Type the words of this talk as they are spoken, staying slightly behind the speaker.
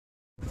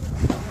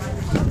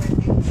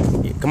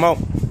Come on.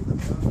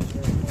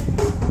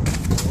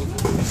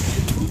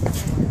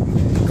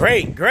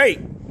 Great, great.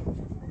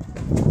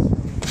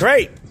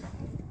 Great.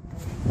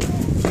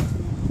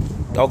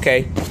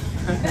 Okay.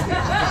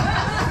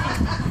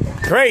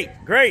 Great,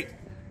 great.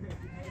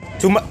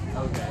 Too much.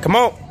 Come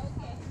on.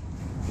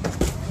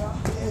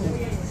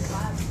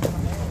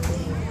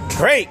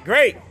 Great,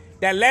 great.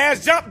 That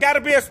last jump got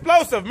to be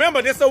explosive.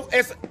 Remember,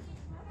 it's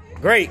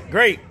great,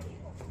 great.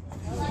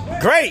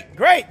 Great,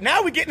 great.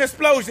 Now we're getting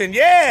explosion.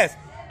 Yes.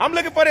 I'm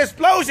looking for the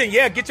explosion.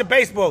 Yeah, get your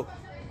baseball.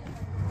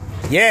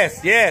 Yes,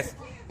 yes.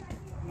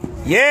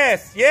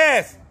 Yes,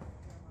 yes.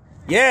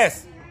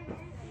 Yes.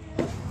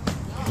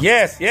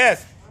 Yes,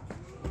 yes.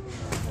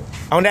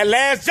 On that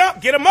last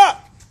jump, get him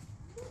up.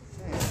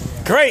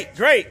 Great,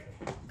 great,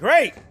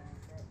 great,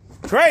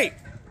 great.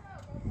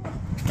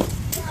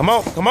 Come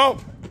on, come on.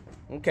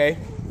 Okay.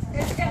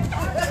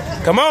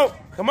 Come on,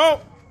 come on.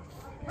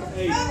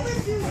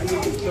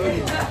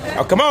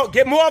 Oh, come on,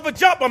 get more of a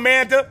jump,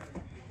 Amanda.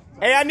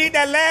 Hey, I need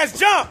that last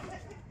jump.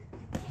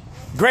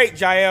 Great,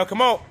 Jael,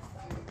 come on.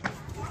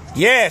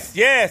 Yes,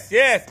 yes,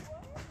 yes.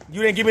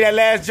 You didn't give me that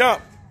last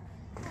jump.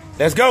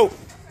 Let's go.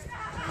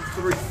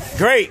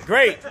 Great,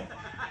 great.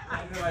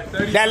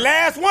 That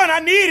last one, I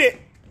need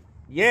it.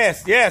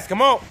 Yes, yes,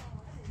 come on.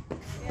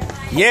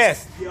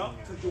 Yes.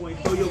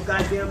 Throw your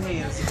goddamn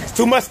hands. It's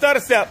too much stutter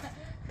step.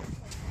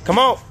 Come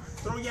on.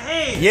 Throw your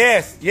hands.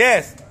 Yes,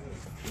 yes.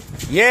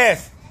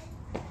 Yes.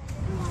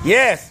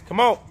 Yes. Come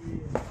on.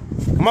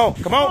 Come on,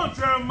 come on. Come on,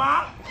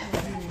 Jeremiah.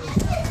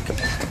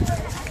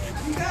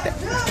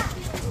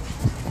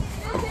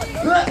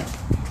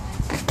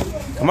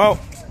 Come on.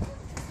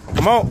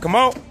 Come on, come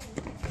on.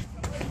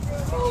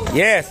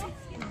 Yes.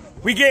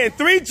 We getting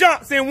 3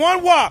 jumps in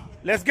 1 walk.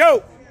 Let's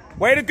go.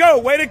 Way to go,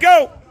 way to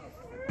go.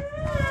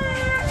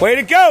 Way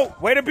to go.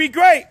 Way to be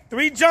great.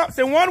 3 jumps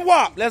in 1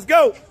 walk. Let's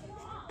go.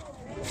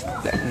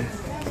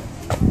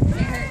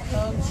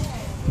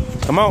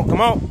 Come on,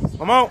 come on,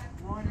 come on.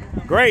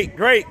 Great,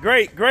 great,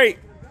 great, great.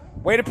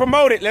 Way to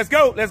promote it. Let's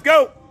go, let's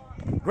go.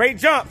 Great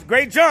jumps,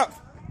 great jumps.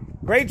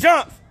 Great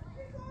jumps.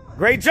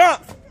 Great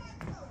jumps.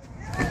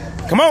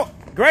 Come on.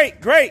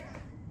 Great, great.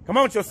 Come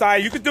on, Josiah.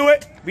 You can do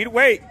it. Beat the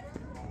weight.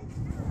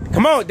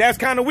 Come on. That's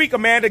kind of weak,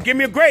 Amanda. Give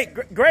me a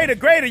greater,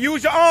 greater.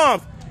 Use your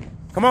arms.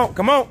 Come on,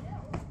 come on.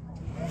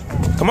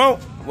 Come on.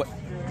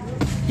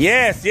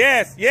 Yes,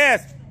 yes,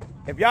 yes.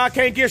 If y'all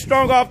can't get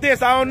strong off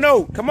this, I don't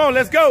know. Come on,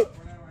 let's go.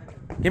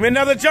 Give me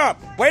another jump.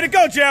 Way to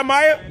go,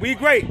 Jeremiah. We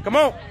great. Come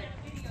on.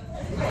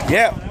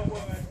 Yeah.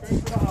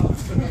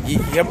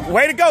 Yeah.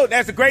 Way to go.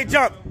 That's a great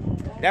jump.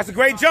 That's a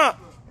great jump.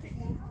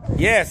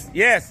 Yes,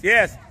 yes,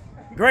 yes.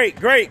 Great,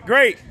 great,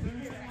 great.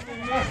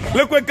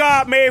 Look what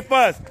God made for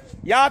us.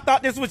 Y'all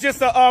thought this was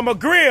just a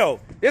grill.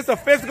 This a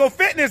physical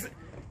fitness.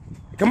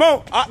 Come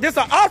on. This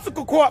an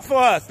obstacle court for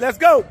us. Let's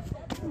go.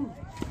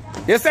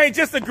 This ain't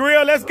just a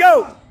grill. Let's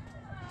go.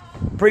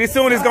 Pretty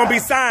soon it's going to be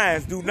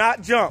signs. Do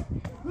not jump.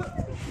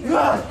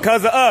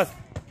 Because of us.